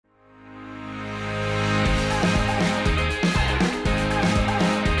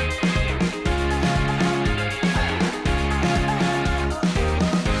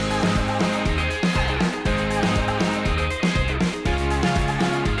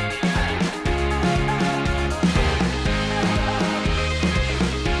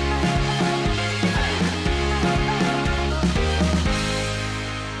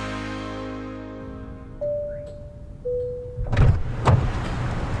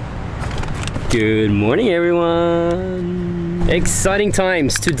Good morning, everyone. Exciting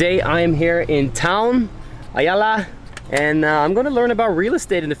times. Today I am here in town, Ayala, and I'm going to learn about real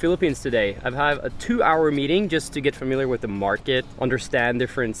estate in the Philippines today. I've had a 2-hour meeting just to get familiar with the market, understand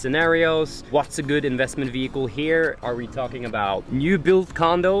different scenarios. What's a good investment vehicle here? Are we talking about new built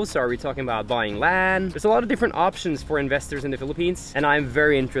condos? Are we talking about buying land? There's a lot of different options for investors in the Philippines, and I'm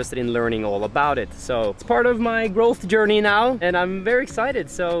very interested in learning all about it. So it's part of my growth journey now, and I'm very excited.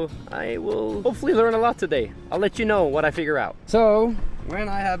 So I will hopefully learn a lot today. I'll let you know what I figure out. So when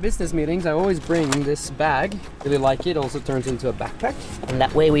I have business meetings, I always bring this bag. Really like it. Also turns into a backpack. And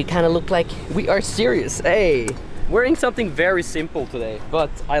that way we kind of look like we are serious. Hey, wearing something very simple today,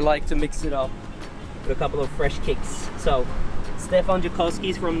 but I like to mix it up with a couple of fresh kicks. So Stefan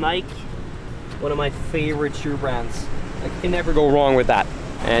Joukowski's from Nike, one of my favorite shoe brands. I can never go wrong with that.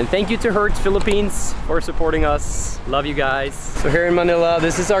 And thank you to Hertz Philippines for supporting us. Love you guys. So here in Manila,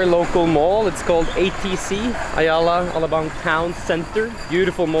 this is our local mall. It's called ATC, Ayala Alabang Town Center.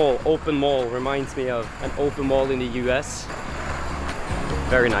 Beautiful mall, open mall. Reminds me of an open mall in the US.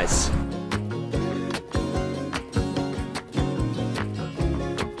 Very nice.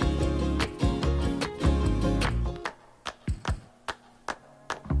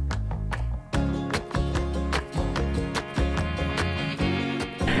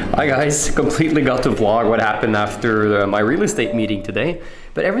 Hi guys, completely got to vlog what happened after my real estate meeting today,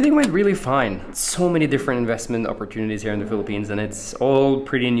 but everything went really fine. So many different investment opportunities here in the Philippines, and it's all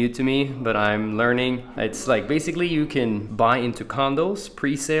pretty new to me, but I'm learning. It's like basically you can buy into condos,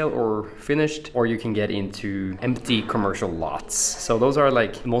 pre-sale or finished, or you can get into empty commercial lots. So those are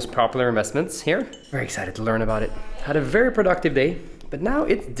like the most popular investments here. Very excited to learn about it. Had a very productive day, but now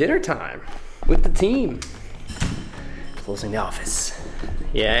it's dinner time with the team. Closing the office.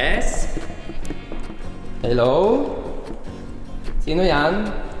 Yes? Hello? Sino yan?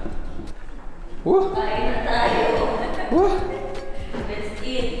 Woo! Woo! Let's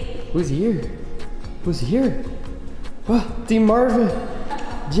eat. Who's here? Who's here? Oh, Team Marvella.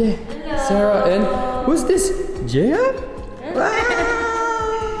 Jay, Sarah, and who's this? Jaya?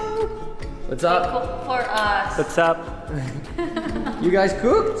 Wow! What's up? Cook for us. What's up? You guys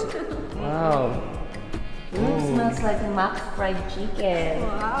cooked? Wow. Smells like Max fried chicken.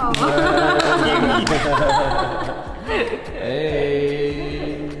 Wow.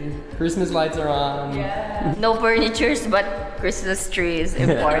 Hey, Christmas lights are on. Yeah. No furnitures, but Christmas tree is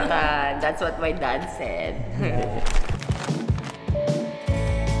important. That's what my dad said.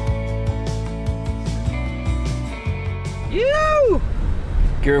 You!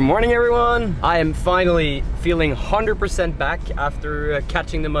 Good morning, everyone. I am finally feeling 100% back after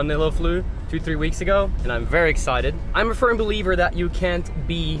catching the Manila flu 2-3 weeks ago, and I'm very excited. I'm a firm believer that you can't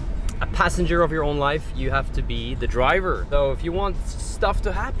be a passenger of your own life, you have to be the driver. So if you want stuff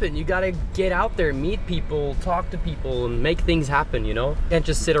to happen, you gotta get out there, meet people, talk to people, and make things happen, you know? You can't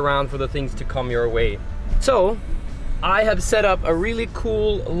just sit around for the things to come your way. So I have set up a really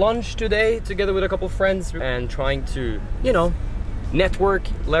cool lunch today together with a couple friends and trying to, you know, network,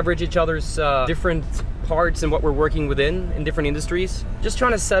 leverage each other's different parts and what we're working within in different industries. Just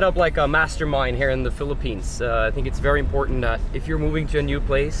trying to set up like a mastermind here in the Philippines. I think it's very important that if you're moving to a new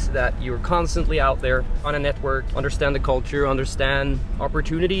place, that you're constantly out there on a network, understand the culture, understand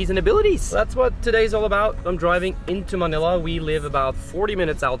opportunities and abilities. That's what today's all about. I'm driving into Manila. We live about 40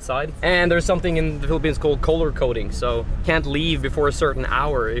 minutes outside, and there's something in the Philippines called color coding. So can't leave before a certain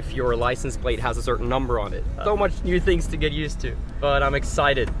hour if your license plate has a certain number on it. So much new things to get used to, but I'm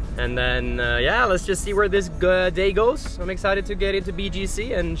excited. And then yeah, let's just see where this day goes. I'm excited to get into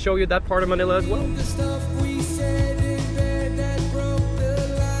BGC and show you that part of Manila as well.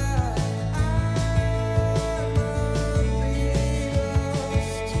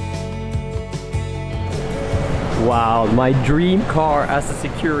 Wow, my dream car as a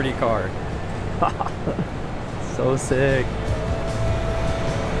security car. So sick.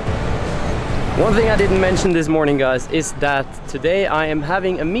 One thing I didn't mention this morning, guys, is that today I am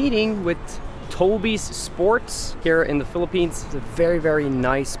having a meeting with Toby's Sports here in the Philippines. It's a very, very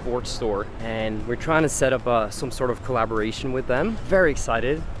nice sports store, and we're trying to set up some sort of collaboration with them. Very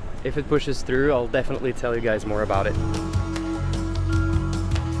excited. If it pushes through, I'll definitely tell you guys more about it.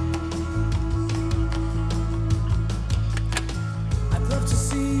 I'd love to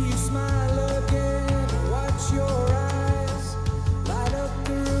see you smile again, watch your eyes light up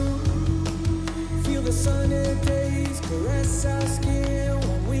the room, feel the sunny days caress our skin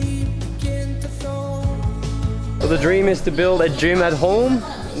when we begin to flow. So the dream is to build a gym at home.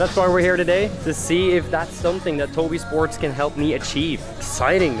 That's why we're here today, to see if that's something that Toby Sports can help me achieve.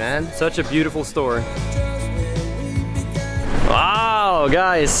 Exciting, man. Such a beautiful store. Wow,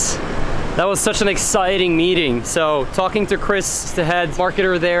 guys. That was such an exciting meeting. So talking to Chris, the head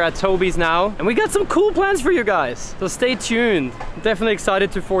marketer there at Toby's now, and we got some cool plans for you guys. So stay tuned. I'm definitely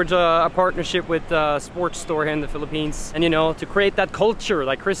excited to forge a partnership with a sports store here in the Philippines, and you know, to create that culture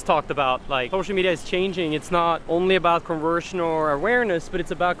like Chris talked about. Like, social media is changing. It's not only about conversion or awareness, but it's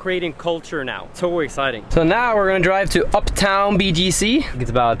about creating culture now. So exciting. So now we're gonna drive to Uptown BGC.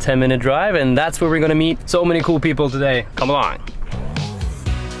 It's about a 10-minute drive, and that's where we're gonna meet so many cool people today. Come along.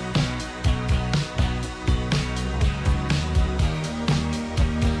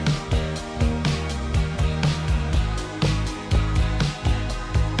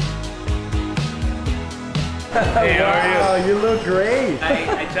 Hey, how are you? Wow, you look great.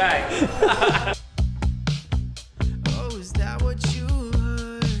 I tried. Oh, is that what you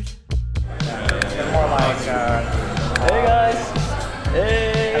heard? It's more like, Hey guys.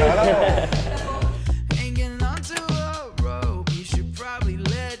 Hey. Hanging onto a rope, you should probably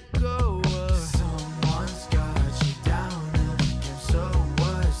let go of. Someone's got you down, and so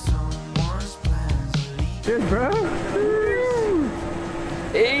what? Someone's plans lead. Cheers, bro.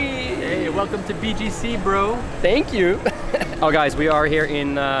 Hey. hey, welcome to BGC, bro. Thank you. Oh guys, we are here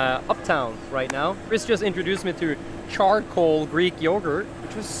in Uptown right now. Chris just introduced me to charcoal Greek yogurt,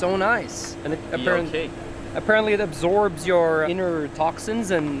 which was so nice. And it apparently it absorbs your inner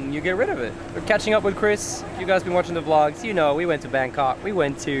toxins and you get rid of it. We're catching up with Chris. If you guys been watching the vlogs, you know we went to Bangkok. We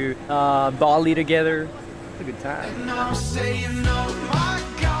went to Bali together. It was a good time. And I'm saying, oh my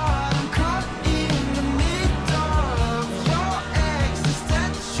God, I'm caught in the middle of your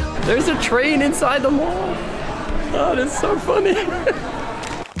existential. There's a train inside the mall. Oh, that's so funny.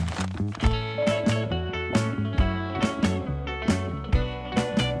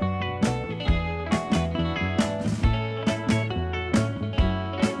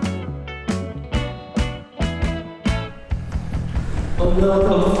 Oh no,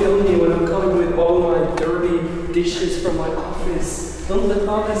 don't film me when I'm coming with all my dirty dishes from my office. Don't let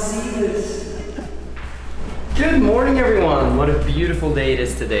Papa see this. Good morning everyone, what a beautiful day it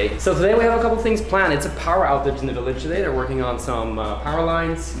is today. So today we have a couple things planned. It's a power outage in the village today. They're working on some power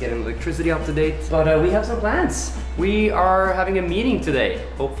lines, getting electricity up to date. But we have some plans. We are having a meeting today,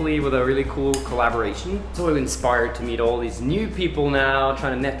 hopefully with a really cool collaboration. So we're inspired to meet all these new people now,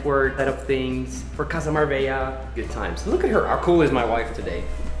 trying to network, set up things for Casa Marvella. Good times. Look at her, how cool is my wife today?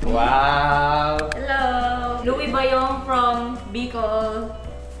 Wow. Hello! Louis Bayong from Bicol.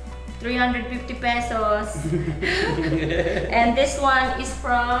 350 pesos. And this one is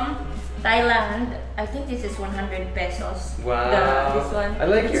from Thailand. I think this is 100 pesos. Wow. This one. I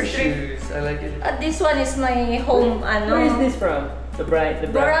like your It's three- shoes. I like it. This one is my home. Where is this from? The bright.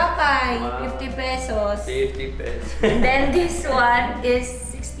 Boracay, Wow. 50 pesos. 50 pesos. And then this one is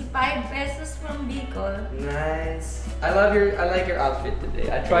 65 pesos from Bicol. Nice. I like your outfit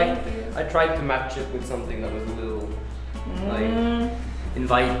today. I Thank you. tried to match it with something that was a little like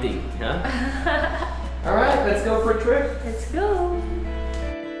inviting, huh? All right, let's go for a trip. Let's go.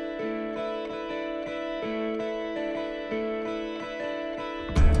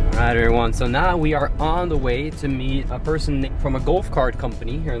 Alright everyone, so now we are on the way to meet a person from a golf cart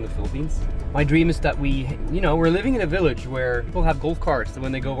company here in the Philippines. My dream is that we're living in a village where people have golf carts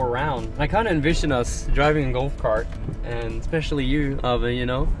when they go around. I kind of envision us driving a golf cart, and especially you,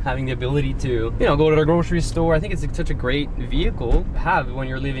 having the ability to, go to the grocery store. I think it's such a great vehicle to have when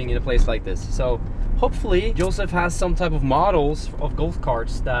you're living in a place like this. So hopefully Joseph has some type of models of golf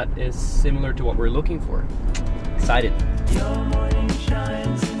carts that is similar to what we're looking for. Excited. Your morning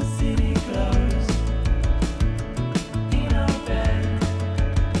shines and the city glows. In our bed,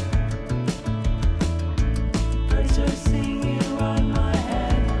 birds are singing around my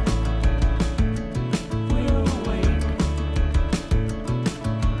head. We're awake.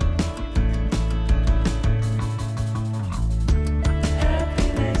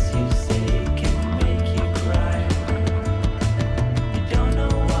 Happiness, you say, can make you cry. You don't know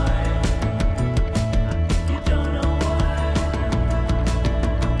why. You don't know why.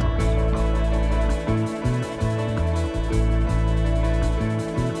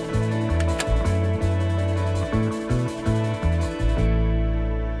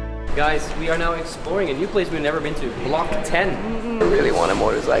 Guys, we are now exploring a new place we've never been to, Block 10. I really want a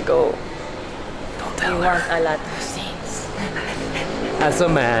motorcycle. Don't tell You her. want a lot of things. As a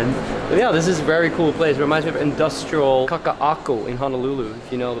man. But yeah, this is a very cool place. It reminds me of industrial Kaka'ako in Honolulu,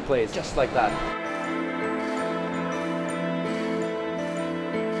 if you know the place. Just like that.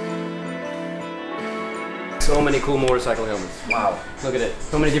 So many cool motorcycle helmets. Wow, look at it.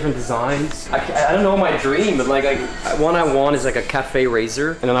 So many different designs. I don't know my dream, but like one I want is like a cafe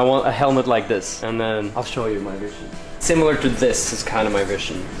racer, and then I want a helmet like this. And then I'll show you my vision. Similar to this is kind of my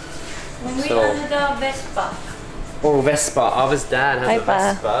vision. When we So- ano the Vespa. Oh, Vespa. Ava's dad has Hi, a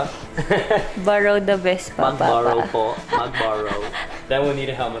Pa. Vespa. Borrow the Vespa, Mag-borrow Papa. po. Mag-borrow. Then we'll need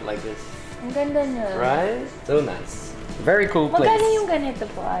a helmet like this. Ang ganda niya. Right? So nice. Very cool place. Magkano yung ganito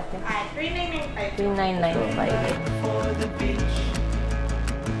po, ate? 3995. 3995. For the beach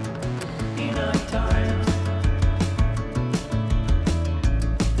in our time,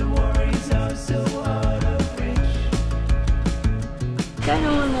 the worries are so out of reach. Kano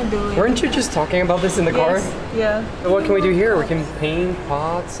mo na doon? Weren't you just talking about this in the car? Yeah. So what can we do here? We can paint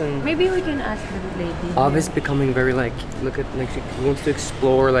pots and... Maybe we can ask the lady. Ava's becoming very like, look at, like she wants to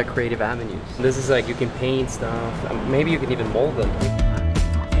explore like creative avenues. This is like, you can paint stuff. Maybe you can even mold them.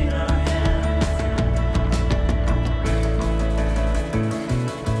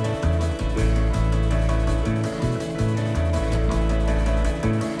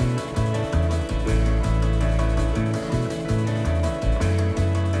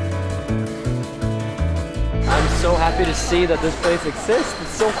 I'm so happy to see that this place exists. It's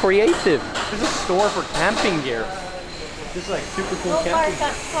so creative. There's a store for camping gear. Just like super cool camping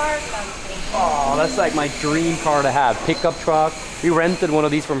gear. Car camping. Oh, that's like my dream car to have. Pickup truck. We rented one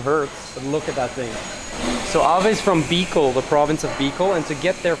of these from Hertz. But look at that thing. So Ave is from Bicol, the province of Bicol, and to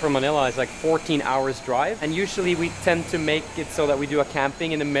get there from Manila is like 14 hours drive. And usually we tend to make it so that we do a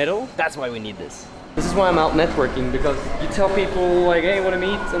camping in the middle. That's why we need this. This is why I'm out networking, because you tell people like, hey, want to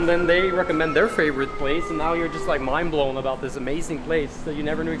meet, and then they recommend their favorite place, and now you're just like mind blown about this amazing place that you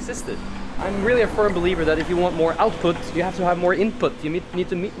never knew existed. I'm really a firm believer that if you want more output, you have to have more input. You need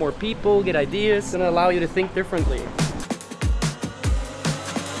to meet more people, get ideas, and allow you to think differently.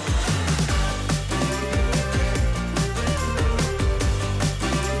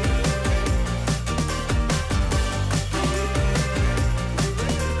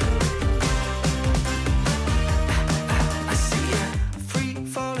 I see you free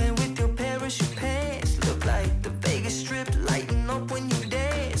falling with your parachute pants. Look like the Vegas Strip lighting up when you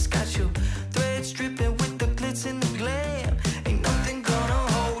dance. Got your threads dripping with the glitz and the glam. Ain't nothing gonna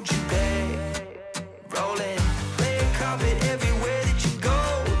hold you back. Rolling red carpet everywhere that you go.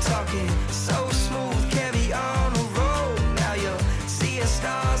 Talking so smooth, carry on a roll. Now you're seeing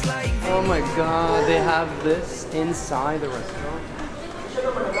stars like Oh my god, they have this inside the restaurant.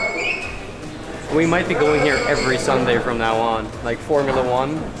 We might be going here every Sunday from now on. Like Formula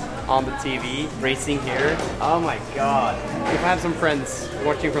 1 on the TV, racing here. Oh my god. If I have some friends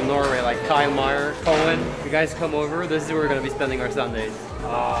watching from Norway, like Kyle Meyer, Cohen, you guys come over, this is where we're gonna be spending our Sundays.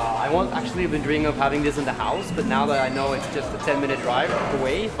 Actually been dreaming of having this in the house, but now that I know it's just a 10-minute drive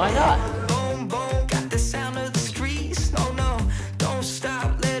away, why not? boom, boom. Got the sound of the streets. No, no, don't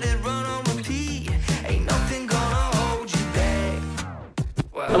stop, let it run on repeat. Ain't nothing gonna hold you back.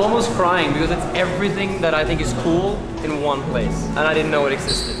 I'm almost crying because it's everything that I think is cool in one place, and I didn't know it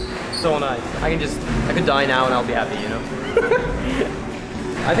existed. So nice. I could die now and I'll be happy, you know?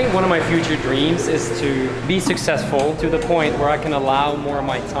 I think one of my future dreams is to be successful to the point where I can allow more of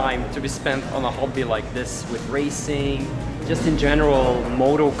my time to be spent on a hobby like this, with racing, just in general,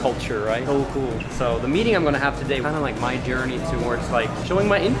 moto culture, right? So cool. So the meeting I'm gonna have today, kind of like my journey towards like showing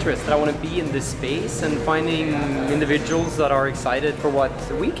my interest that I want to be in this space and finding individuals that are excited for what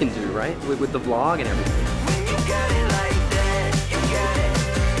we can do, right? With the vlog and everything. When you got it like that, you got it.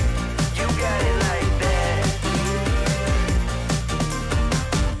 You got it like that.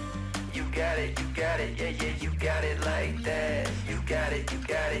 You got it, yeah, yeah, you got it like that. You got it,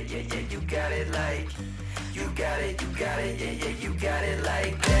 yeah, yeah, you got it like. You got it, yeah, yeah, you got it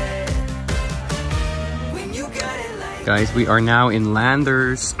like that. When you got it like Guys, we are now in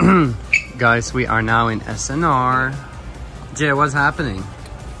Landers. Guys, we are now in SNR. Jay, what's happening?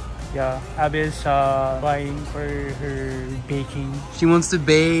 Yeah, Abby's buying for her baking. She wants to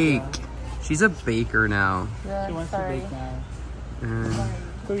bake. She's a baker now. She wants to bake now.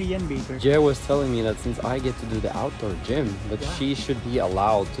 Korean baker. Jay was telling me that since I get to do the outdoor gym, that she should be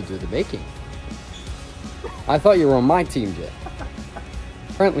allowed to do the baking. I thought you were on my team, Jay.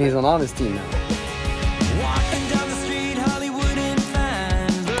 Apparently he's on his team now. walking down the street, Hollywood in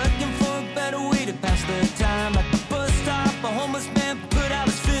fine, looking for a better way to pass the time. At the bus stop, a homeless man put out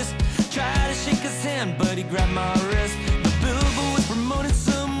his fist, tried to shake his hand, but he grabbed my wrist. The billboard was promoting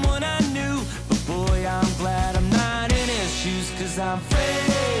someone I knew, but boy, I'm glad I'm not in his shoes, 'cause I'm free,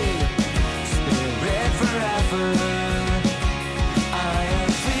 spirit forever. I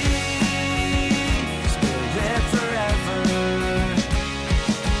am free, spirit forever.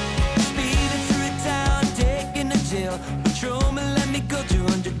 Speeding through town, taking a jail. Patrolman let me go,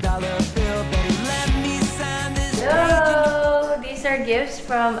 $200 bill. Better let me sign this. Hello! These are gifts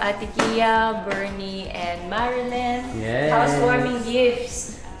from Ate Kia, Bernie, and Marilyn. Yes. Housewarming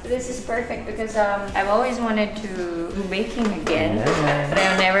gifts So this is perfect because I've always wanted to do baking again, but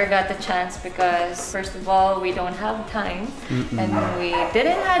I never got the chance because first of all, we don't have time and we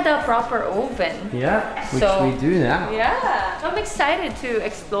didn't have the proper oven. Yeah, which So- we do now. Yeah, so I'm excited to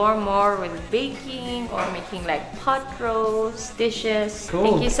explore more with baking or making like pot roast dishes. Cool.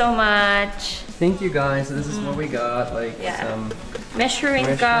 Thank you so much. Thank you guys. So this is what we got, like Yeah. some Measuring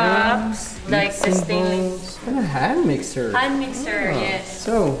cups, like the stainless and a hand mixer. hand mixer, Oh. yes.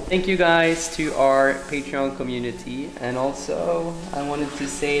 So, thank you guys to our Patreon community, and also I wanted to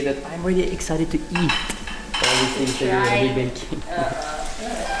say that I'm really excited to eat all these things that we're going to be baking.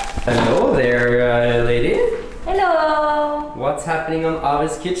 Hello there, lady. Hello. What's happening on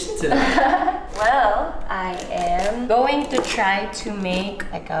Ave's kitchen today? Well, I am going to try to make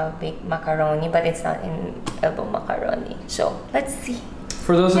like a big macaroni, but it's not in elbow macaroni. So let's see.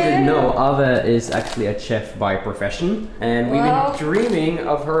 For those who didn't know, Ave is actually a chef by profession, and we've Wow. been dreaming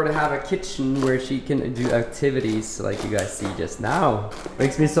of her to have a kitchen where she can do activities like you guys see just now.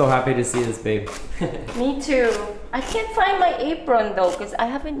 Makes me so happy to see this, babe. Me too. I can't find my apron though, because I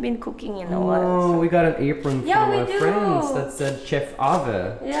haven't been cooking in a while. Oh, we got an apron Yeah, from we our do. friends that said Chef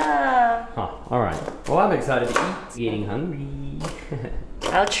Ave. Yeah. Huh, alright. Well, I'm excited to eat. Getting hungry.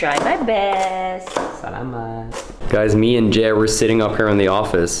 I'll try my best. Salamat. Guys, me and Jay were sitting up here in the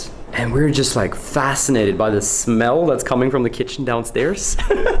office, and we're just like fascinated by the smell that's coming from the kitchen downstairs.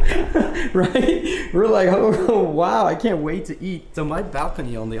 Right? We're like, oh wow, I can't wait to eat. So my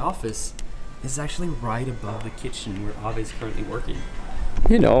balcony on the office is actually right above the kitchen where Ave is currently working.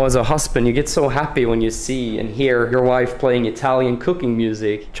 You know, as a husband, you get so happy when you see and hear your wife playing Italian cooking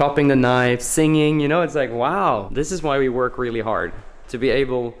music, chopping the knife, singing, you know, it's like, wow, this is why we work really hard. To be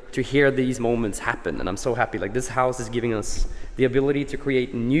able to hear these moments happen, and I'm so happy. Like, this house is giving us the ability to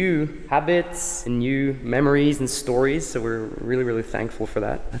create new habits and new memories and stories, so we're really, really thankful for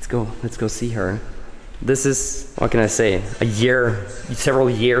that. Let's go see her. This is, what can I say, several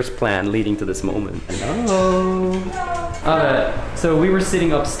years plan leading to this moment. Hello. So we were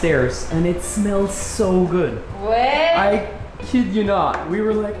sitting upstairs and it smells so good. Where? I kid you not. We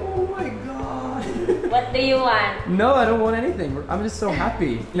were like, oh my God. What do you want? No, I don't want anything. I'm just so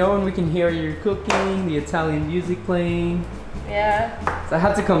happy. You know, when we can hear you cooking, the Italian music playing. Yeah. So I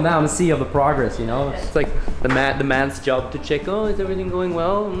had to come down and see all the progress, you know? It's like the man's job to check, oh, is everything going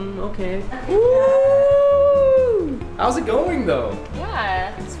well? Okay. Woo! How's it going though?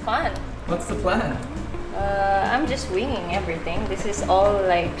 Yeah, it's fun. What's the plan? I'm just winging everything. This is all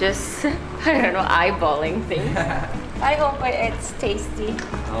like just, I don't know, eyeballing things. I hope it's tasty.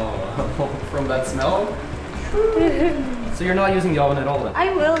 Oh, from that smell? So you're not using the oven at all then?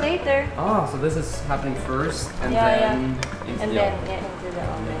 I will later. Oh, so this is happening first and Yeah, then into And the then oven. into the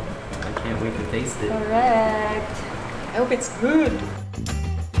oven. I can't wait to taste it. Correct. I hope it's good.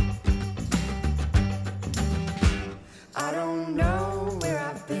 I don't know where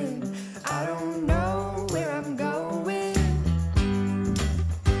I've been. I don't know where I'm going.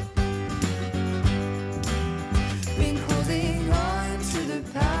 Been holding on to the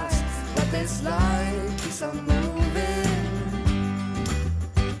past, but this life keeps on moving.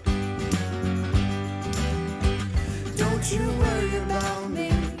 Don't you worry about me.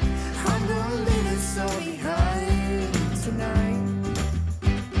 I'm gonna leave this all behind tonight.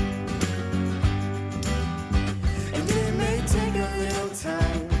 And it may take a little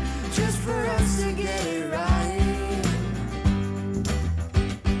time just for us to get it right.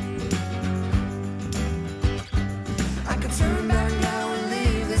 I could turn back now and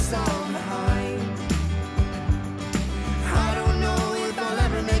leave this all behind. I don't know if I'll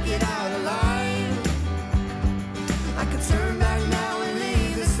ever make it out alive. I could turn back now and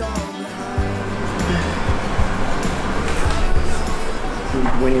leave this all behind.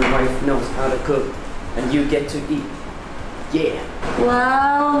 When your wife knows how to cook and you get to eat. Yeah.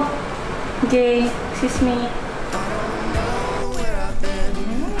 Wow. Okay, excuse me.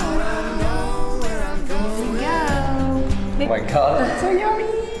 Oh my God, so yummy.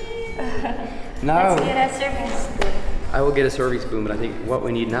 No. Let's get a serving spoon. I will get a serving spoon, but I think what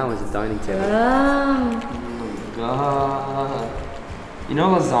we need now is a dining table. Wow. God. You know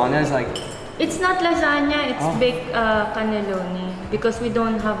lasagna is like, It's not lasagna, it's Oh. baked cannelloni because we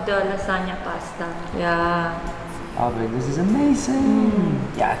don't have the lasagna pasta. Yeah. oh, but this is amazing.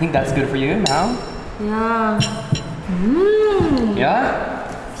 Yeah, I think that's good for you now. Yeah. Mmm. Yeah?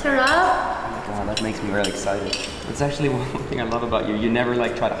 Sarap. God, that makes me really excited. It's actually one thing I love about you. You never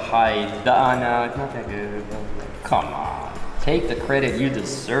like try to hide. No, it's not that good. Come on. Take the credit you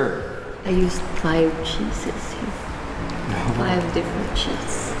deserve. I used 5 cheeses here. 5 different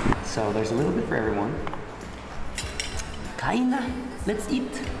cheese. So there's a little bit for everyone. Kain na. Let's eat.